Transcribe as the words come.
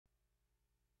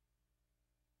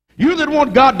You that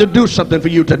want God to do something for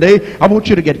you today, I want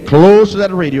you to get close to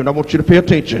that radio and I want you to pay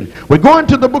attention. We're going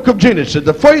to the book of Genesis,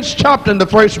 the first chapter and the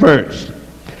first verse.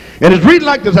 And it's reading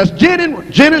like this. That's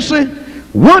Genesis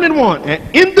 1:1.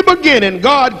 And in the beginning,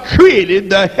 God created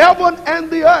the heaven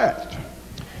and the earth.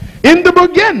 In the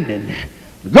beginning,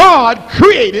 God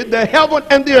created the heaven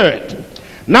and the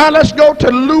earth. Now let's go to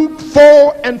Luke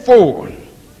 4:4.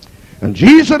 And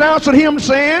Jesus answered him,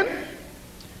 saying,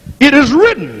 it is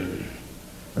written,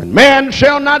 and man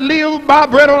shall not live by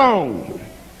bread alone,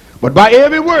 but by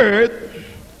every word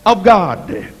of God.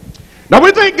 Now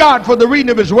we thank God for the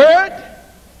reading of his word.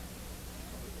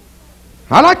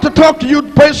 I'd like to talk to you,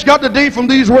 praise God, today from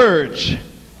these words.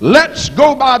 Let's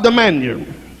go by the manual.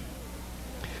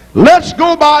 Let's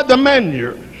go by the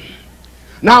manual.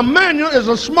 Now, manual is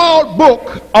a small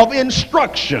book of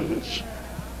instructions.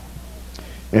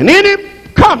 And any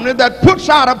company that puts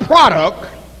out a product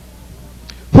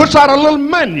puts out a little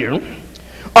manual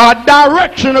or a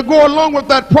direction to go along with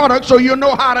that product so you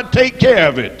know how to take care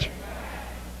of it.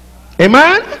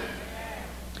 Amen?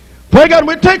 Pray God,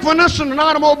 we take for instance an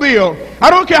automobile. I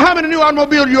don't care how many new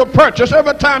automobiles you purchase.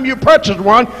 Every time you purchase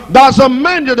one, there's a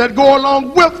manual that go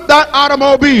along with that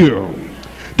automobile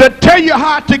to tell you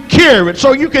how to carry it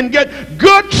so you can get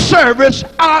good service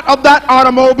out of that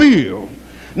automobile.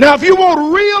 Now, if you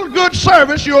want real good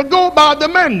service, you'll go by the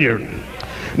manual.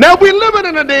 Now, we're living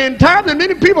in a day and time that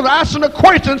many people are asking the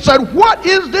question and said, what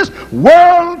is this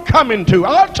world coming to?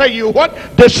 I'll tell you what,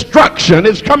 destruction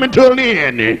is coming to an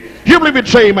end. You believe it?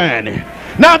 Say amen.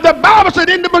 Now, the Bible said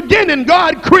in the beginning,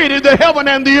 God created the heaven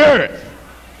and the earth.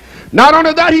 Not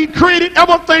only that, he created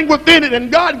everything within it, and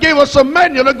God gave us a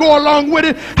manual to go along with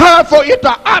it, how for it to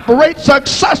operate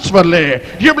successfully.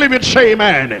 You believe it? Say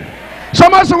amen.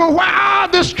 Somebody said, well, why all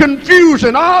this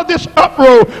confusion, all this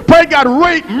uproar? Pray God,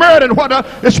 rape, murder, and what?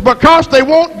 It's because they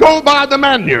won't go by the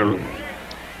manual.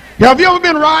 Have you ever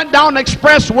been riding down the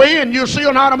expressway and you see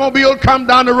an automobile come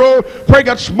down the road, pray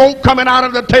God, smoke coming out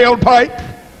of the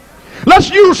tailpipe? Let's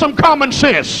use some common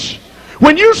sense.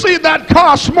 When you see that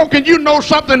car smoking, you know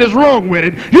something is wrong with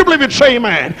it. You believe it? Say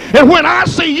amen. And when I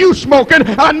see you smoking,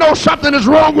 I know something is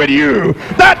wrong with you.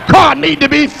 That car need to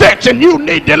be fixed and you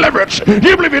need deliverance.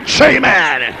 You believe it? Say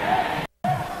amen.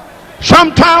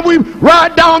 Sometimes we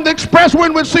ride down the expressway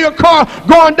and we see a car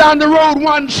going down the road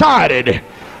one-sided.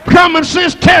 Common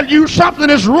sense tell you something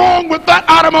is wrong with that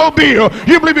automobile.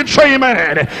 You believe it? Say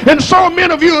amen. And so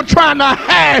many of you are trying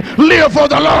to live for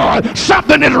the Lord.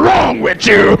 Something is wrong with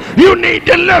you. You need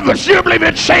deliverance. You believe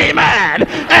it? Say amen.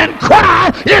 And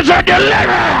Christ is a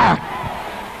deliverer.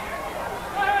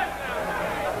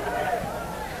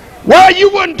 Well, you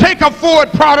wouldn't take a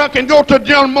Ford product and go to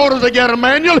General Motors to get a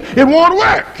manual. It won't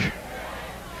work.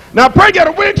 Now, pray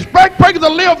God, we expect pray God to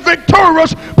live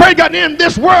victorious, pray God, in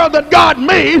this world that God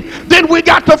made. Then we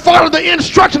got to follow the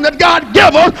instruction that God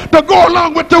gave us to go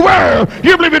along with the world.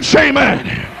 You believe it? Say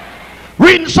amen.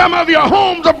 Reading some of your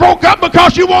homes are broke up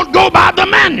because you won't go by the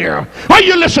manual. Are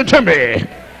you listening to me?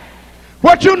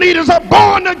 What you need is a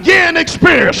born-again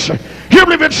experience. You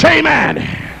believe it? Say amen.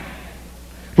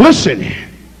 Listen,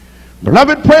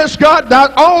 beloved, praise God,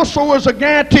 that also is a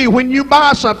guarantee. When you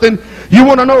buy something, you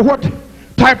want to know what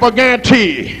type of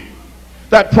guarantee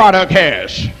that product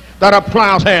has, that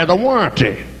appliance has, a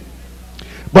warranty.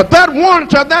 But that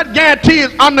warranty, that guarantee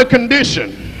is under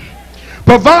condition.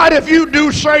 Provided if you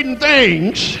do certain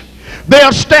things,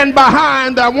 they'll stand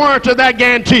behind that warranty, that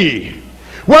guarantee.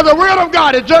 Well, the word of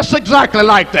God is just exactly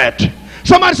like that.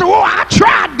 Somebody said, well, I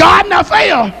tried God and I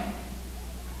failed.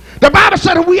 The Bible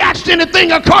said if we asked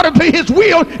anything according to his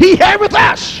will, he heareth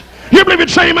us. You believe it?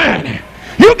 Say amen.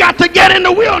 You got to get in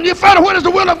the will, and you find out what is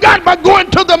the will of God by going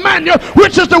to the manual,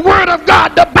 which is the word of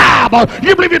God, the Bible.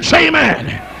 You believe it? Say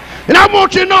amen. And I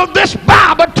want you to know this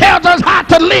Bible tells us how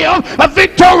to live a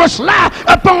victorious life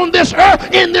upon this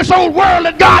earth in this old world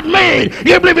that God made.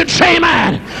 You believe it? Say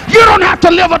amen. You don't have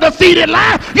to live a defeated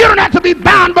life. You don't have to be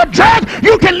bound by drugs.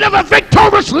 You can live a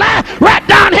victorious life right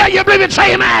down here. You believe it?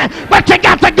 Say amen. But you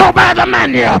got to go by the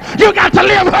manual. You got to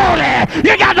live holy.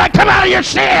 You got to come out of your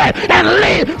sin and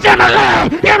live in the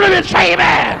love. You believe it? Say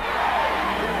amen.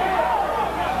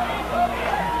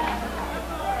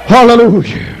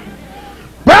 Hallelujah.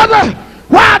 Brother,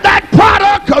 why that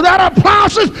product or that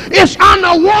appliances is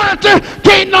under warranty,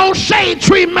 can't no shade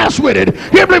tree mess with it.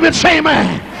 You believe it? Say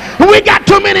amen. We got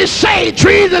too many shade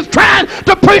trees that's trying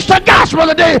to preach the gospel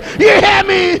today. You hear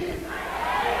me?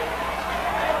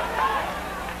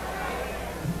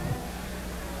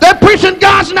 They're preaching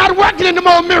God's not working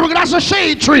anymore, miracle. That's a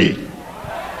shade tree.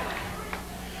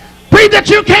 Preach that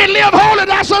you can't live holy.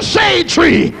 That's a shade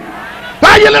tree.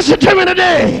 Now you listen to me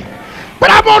today. But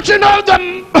I want you to know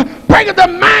the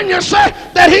manual said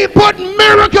that he put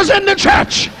miracles in the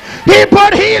church. He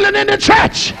put healing in the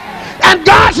church. And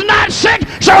God's not sick,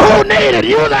 so who need it?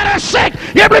 You that are sick,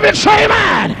 you believe it, say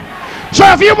amen. So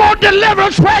if you want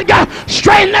deliverance, praise God,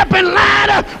 straighten up and line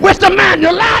up with the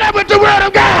manual. Line up with the word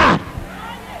of God.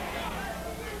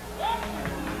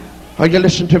 Are you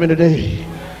listening to me today?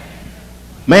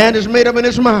 Man is made up in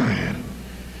his mind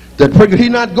that he's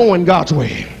not going God's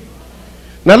way.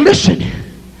 Now listen,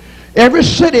 every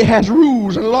city has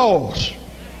rules and laws.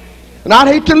 And I'd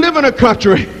hate to live in a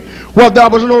country where there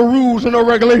was no rules and no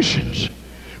regulations.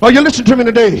 Are you listening to me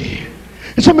today?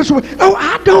 And somebody said, oh,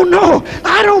 I don't know.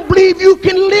 I don't believe you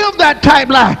can live that type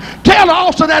life. Tell her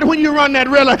also that when you run that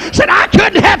red light. Said, I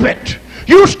couldn't help it.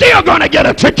 You're still going to get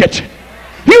a ticket.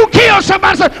 You kill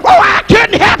somebody, say, oh, I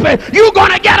couldn't help it. You're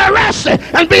going to get arrested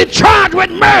and be charged with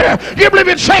murder. You believe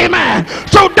it, say amen.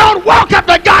 So don't walk up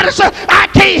to God and say, I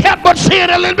can't help but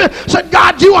sin a little bit. Say,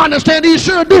 God, you understand. He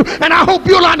sure do. And I hope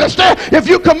you'll understand. If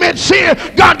you commit sin,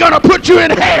 God's going to put you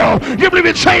in hell. You believe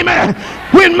it, say amen.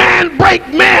 When man break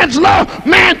man's law,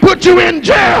 man put you in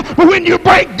jail. But when you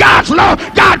break God's law,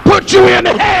 God puts you in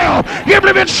hell. You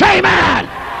believe it, say amen.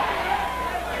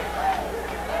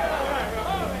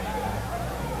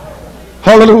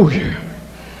 Hallelujah.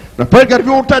 Now, praise God, if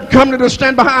you want that company to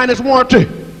stand behind its warranty,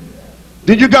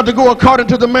 then you got to go according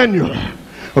to the manual,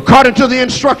 according to the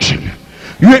instruction.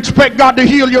 You expect God to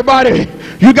heal your body,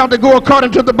 you got to go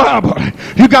according to the Bible.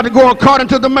 You got to go according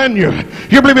to the manual.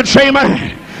 You believe it, say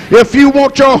amen. If you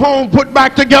want your home put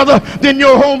back together, then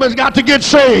your home has got to get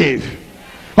saved.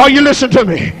 Are you listening to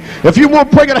me? If you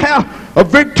want to have a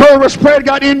victorious prayer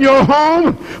God in your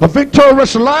home, a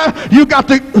victorious life, you got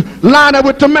to line up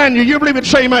with the manual. You believe it,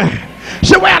 say amen.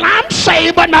 Say, well, I'm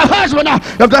saved, but my husband,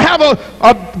 if to have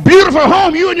a beautiful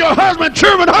home, you and your husband,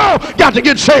 children, all got to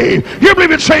get saved. You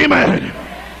believe it, say amen.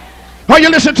 Are you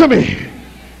listening to me?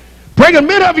 Pray God,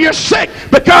 many of you are sick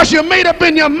because you made up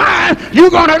in your mind you're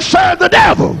going to serve the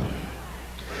devil.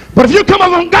 But if you come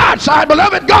up on God's side,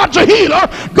 beloved, God's a healer,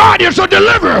 God is a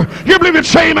deliverer. You believe it,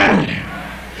 say amen.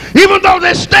 Even though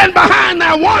they stand behind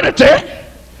their warranty,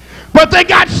 but they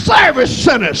got service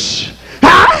centers.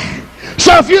 Huh?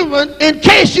 So if you, in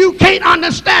case you can't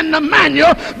understand the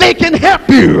manual, they can help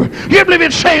you. You believe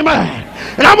it, say amen.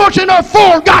 And I want you to know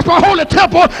Full Gospel Holy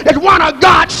Temple is one of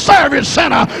God's service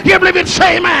center. You believe it,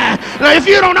 say amen. Now if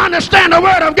you don't understand the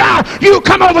word of God, you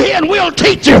come over here and we'll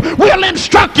teach you. We'll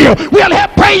instruct you. We'll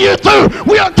help pray you through.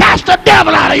 We'll cast the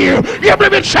devil out of you. You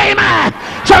believe it, say amen.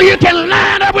 So you can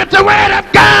line up with the word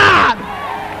of God.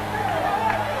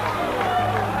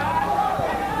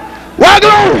 Well,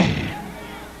 glory.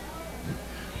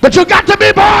 But you got to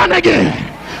be born again.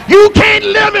 You can't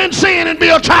live in sin and be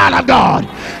a child of God.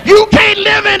 You can't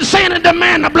live in sin and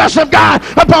demand the blessing of God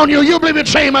upon you. You believe it,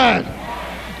 say amen.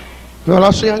 Well,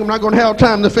 I see I'm not going to have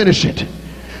time to finish it.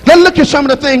 Let's look at some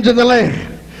of the things in the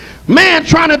land. Man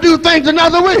trying to do things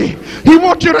another way. He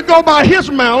wants you to go by his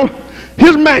manual,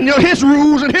 his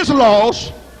rules, and his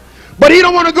laws. But he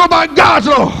don't want to go by God's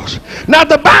laws. Now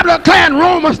the Bible declares in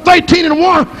Romans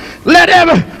 13:1, let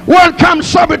everyone come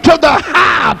subject to the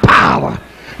higher power.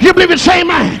 You believe it, say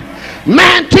amen.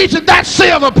 Man teaches that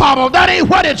silver power. That ain't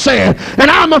what it said. And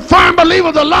I'm a firm believer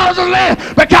of the laws of the land,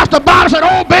 because the Bible said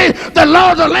obey the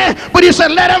laws of the land. But he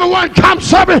said let everyone come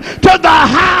subject to the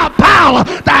higher power.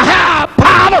 The higher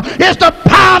power is the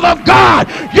power of God.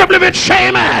 You believe it, say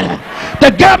amen. The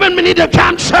government need to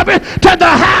come subject to the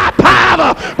higher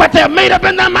power. But they're made up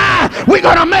in their mind, we're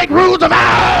going to make rules of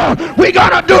our own. We're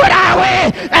going to do it our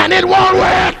way, and it won't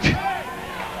work.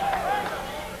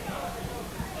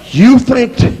 You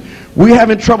think we're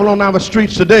having trouble on our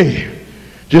streets today?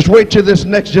 Just wait till this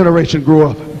next generation grow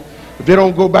up, if they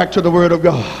don't go back to the word of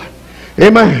God.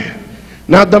 Amen.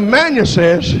 Now the manual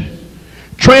says,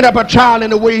 train up a child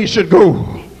in the way he should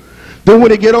go. Then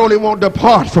when he get old, he won't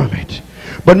depart from it.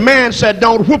 But man said,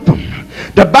 don't whoop him.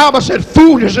 The Bible said,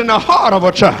 food is in the heart of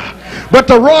a child, but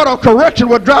the rod of correction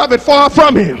will drive it far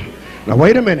from him. Now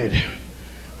wait a minute.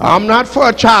 I'm not for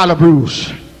a child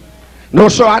abuse. No,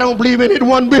 sir, I don't believe in it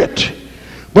one bit.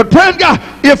 But praise God,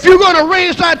 if you're going to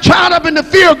raise that child up in the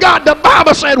fear of God, the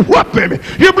Bible said whoop him.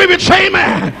 You believe it, say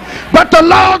amen. But the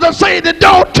laws are saying that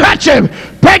don't touch him.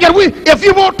 Pray God, if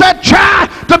you want that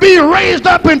child to be raised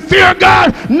up in fear of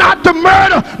God, not to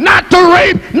murder, not to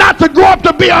rape, not to grow up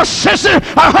to be a sissy,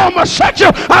 a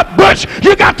homosexual, a butch,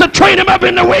 you got to train him up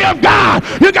in the way of God.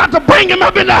 You got to bring him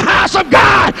up in the house of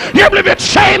God. You believe it,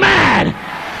 say amen.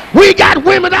 We got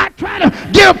women out trying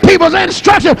to give people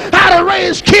instruction how to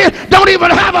raise kids, don't even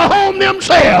have a home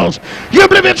themselves. You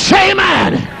believe it, say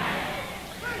amen.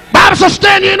 Bible says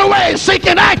stand in the way, seek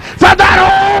and act for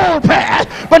that old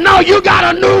path. But no, you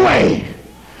got a new way.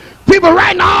 People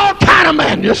writing all kind of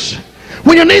manuals.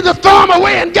 When you need to throw them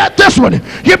away and get this one,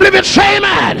 you believe it's shame,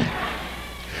 man.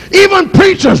 Even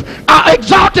preachers are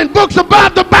exalting books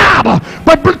above the Bible,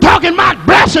 but talking about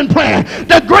blessing plan.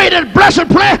 The greatest blessing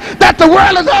plan that the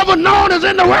world has ever known is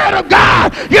in the Word of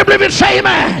God. You believe it's shame,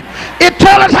 man. It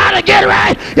tells us how to get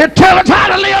right. It tells us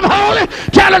how to live holy.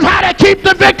 Tells us how to keep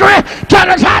the victory.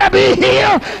 Tells us how to be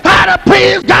healed. How to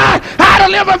please God. How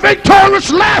to live a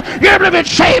victorious life. You believe it's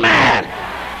shame, man.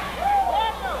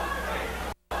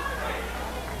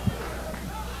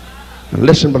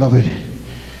 Listen, beloved.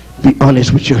 Be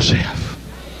honest with yourself.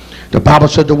 The Bible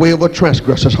said the way of a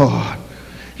transgressor is hard.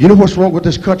 You know what's wrong with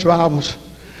this country of ours?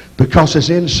 Because it's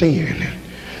in sin.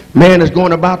 Man is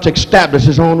going about to establish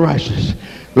his own righteousness.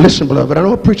 Listen, beloved, I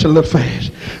know I'm preaching a little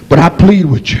fast, but I plead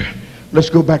with you.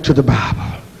 Let's go back to the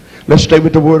Bible. Let's stay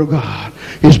with the Word of God.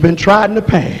 It's been tried in the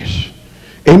past.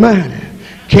 Amen.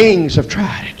 Kings have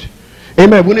tried it.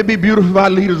 Amen. Wouldn't it be beautiful if our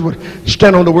leaders would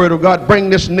stand on the Word of God, bring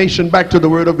this nation back to the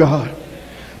Word of God?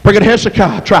 Brother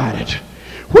Hezekiah tried it.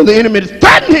 When the enemy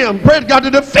threatened him, praise God, to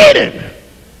defeat him,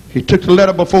 he took the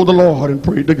letter before the Lord and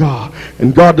prayed to God,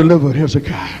 and God delivered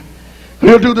Hezekiah. And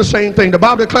he'll do the same thing. The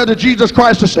Bible declares that Jesus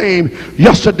Christ is the same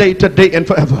yesterday, today, and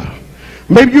forever.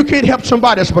 Maybe you can't help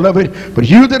somebody else, beloved, but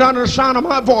you that under the sound of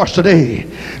my voice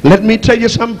today, let me tell you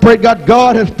something. Pray God,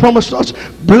 God has promised us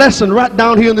blessing right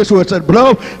down here in this word. It said,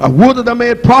 beloved, I would that I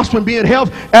may prosper and be in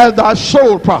health as thy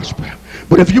soul prosper.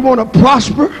 But if you want to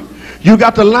prosper, you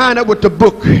got to line up with the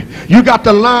book. You got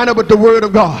to line up with the Word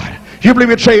of God. You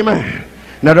believe it? Say amen.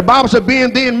 Now the Bible said,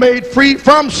 being then made free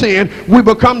from sin, we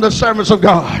become the servants of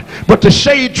God. But the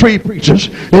shade tree preachers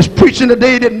is preaching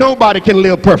today that nobody can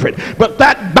live perfect. But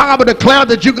that Bible declares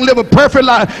that you can live a perfect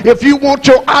life. If you want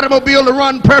your automobile to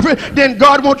run perfect, then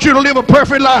God wants you to live a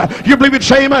perfect life. You believe it?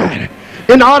 Say amen.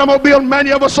 In the automobile,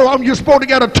 many of us, you're supposed to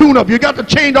get a tune-up. You got to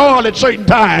change oil at certain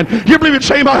time. You believe it?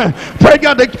 Say amen. Pray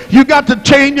God that you got to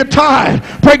change your tire.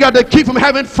 Pray God to keep from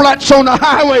having flats on the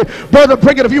highway. Brother,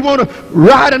 pray God, if you want to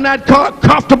ride in that car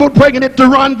comfortable, praying it to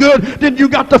run good, then you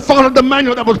got to follow the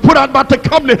manual that was put out by the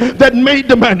company that made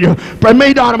the manual,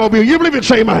 made the automobile. You believe it?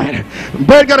 Say amen.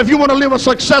 Pray God, if you want to live a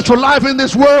successful life in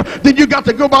this world, then you got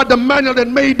to go by the manual that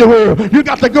made the world. You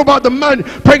got to go by the manual.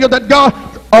 Pray God that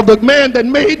God of the man that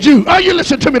made you. Are you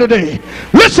listening to me today?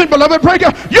 Listen, beloved, pray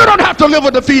God, you don't have to live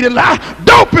a defeated life.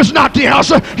 Dope is not the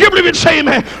answer. You believe it? Say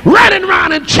amen. Running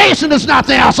around and chasing is not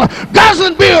the answer.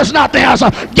 Guzzling beer is not the answer.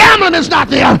 Gambling is not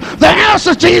the answer. The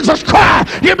answer is Jesus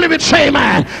Christ. You believe it? Say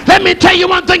amen. Let me tell you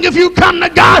one thing. If you come to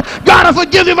God, God will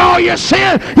forgive you of all your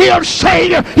sin. He'll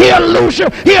save you. He'll loose you.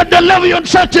 He'll deliver you and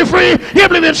set you free. You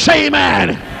believe it? Say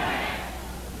amen.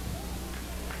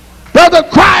 Brother,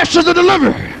 Christ is the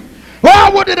deliverer.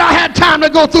 Oh, what did I have time to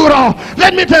go through it all?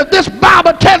 Let me tell you, this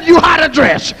Bible tells you how to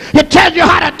dress. It tells you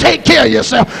how to take care of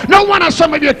yourself. No wonder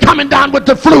some of you are coming down with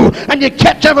the flu and you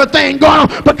catch everything going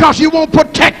on because you won't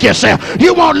protect yourself.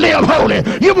 You won't live holy.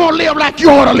 You won't live like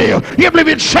you ought to live. You believe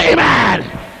it's shame, man.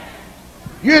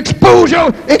 You expose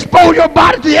your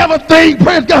body to everything,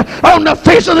 praise God, on the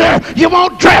face of the earth. You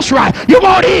won't dress right. You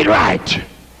won't eat right.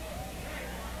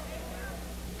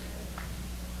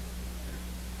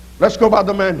 Let's go by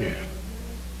the menu.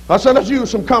 I said, let's use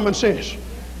some common sense.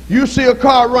 You see a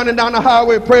car running down the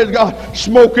highway, praise God,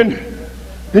 smoking,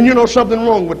 then you know something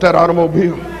wrong with that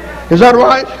automobile. Is that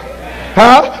right?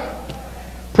 Huh?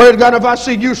 Praise God, if I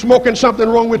see you smoking, something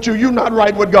wrong with you, you're not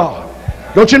right with God.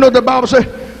 Don't you know the Bible says,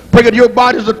 pray God, your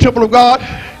body is the temple of God?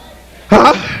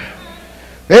 Huh?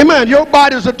 Amen. Your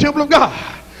body is the temple of God.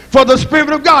 For the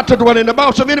Spirit of God to dwell in. The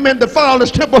Bible says, if any man defile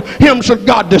this temple, him shall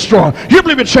God destroy. You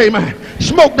believe it? Say amen.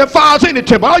 Smoke defiles any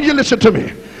temple. Oh, you listen to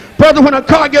me. Brother, when a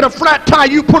car get a flat tire,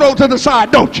 you put over to the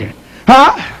side, don't you?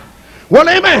 Huh? Well,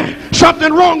 amen.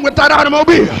 Something wrong with that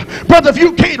automobile. Brother, if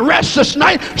you can't rest this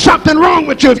night, something wrong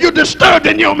with you. If you're disturbed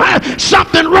in your mind,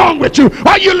 something wrong with you.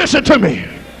 Oh, you listen to me.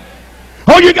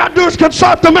 All you got to do is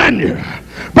consult the manual.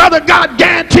 Brother, God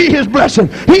guarantees his blessing.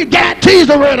 He guarantees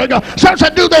the word of God. Some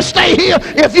said, do they stay here?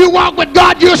 If you walk with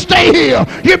God, you'll stay here.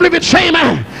 You believe it's shame,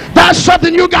 man. That's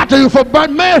something you got to do. For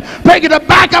but man, breaking to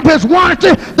back up his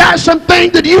warranty, that's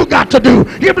something that you got to do.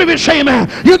 You believe it's shame, man.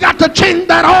 You got to change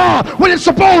that oil when it's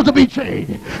supposed to be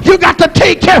changed. You got to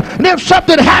take care. And if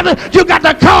something happens, you got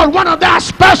to call one of their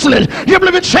specialists. You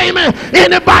believe it's shame, man.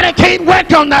 Anybody can't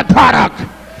work on that product.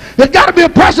 There's got to be a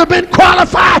person been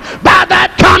qualified by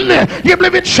that company. You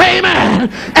believe it's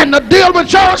amen. And the deal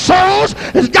with your souls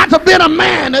has got to be a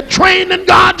man that trained in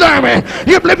God's army.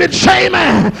 You believe it's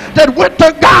amen. That went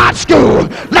to God's school.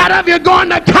 A lot of you going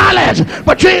to college,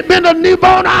 but you ain't been to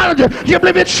newborn knowledge. You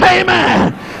believe it's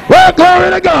amen. Well,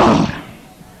 glory to God.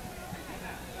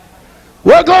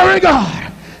 Well, glory to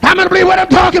God. How many believe what I'm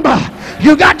talking about?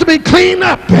 You got to be cleaned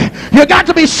up. You got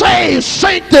to be saved,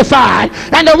 sanctified.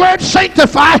 And the word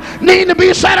sanctified need to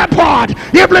be set apart.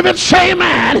 You believe it's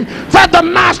amen. For the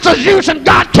master's use, and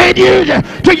God can't use you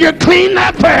till you're cleaned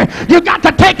up. You got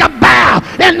to take a bow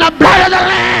in the blood of the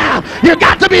Lamb. You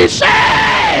got to be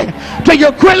saved till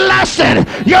you quit lusting.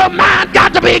 Your mind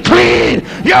got to be clean.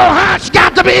 Your heart's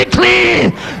got to be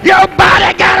clean. Your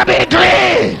body got to be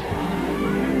clean.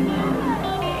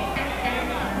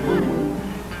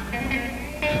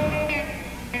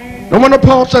 No wonder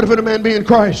Paul said, if any man be in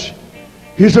Christ,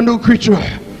 he's a new creature.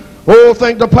 All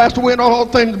things are passed away and all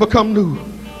things become new.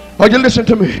 Are you listening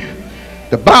to me?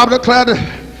 The Bible declared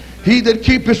that he that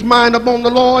keep his mind upon the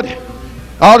Lord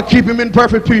ought to keep him in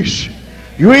perfect peace.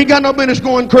 You ain't got no business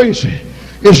going crazy.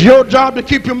 It's your job to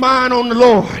keep your mind on the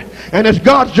Lord. And it's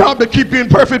God's job to keep you in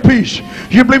perfect peace.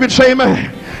 You believe it? Say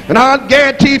amen. And I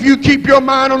guarantee if you keep your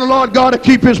mind on the Lord, God will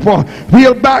keep his part.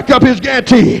 He'll back up his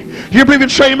guarantee. You believe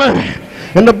it? Say amen.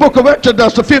 In the book of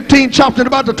Exodus, the 15th chapter,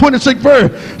 about the 26th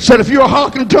verse, said, if you are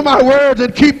hearkening to my words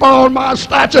and keep on my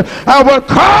statute, I will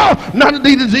call none of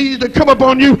these diseases that come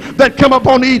upon you that come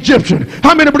upon the Egyptian.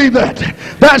 How many believe that?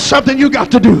 That's something you got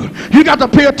to do. You got to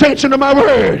pay attention to my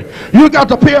word. You got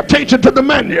to pay attention to the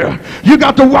manual. You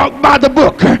got to walk by the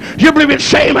book. You believe it?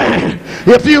 Say amen.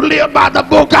 If you live by the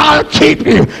book, I'll keep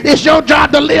you. It's your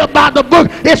job to live by the book.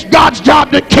 It's God's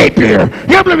job to keep you.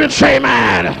 You believe it? Say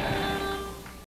amen.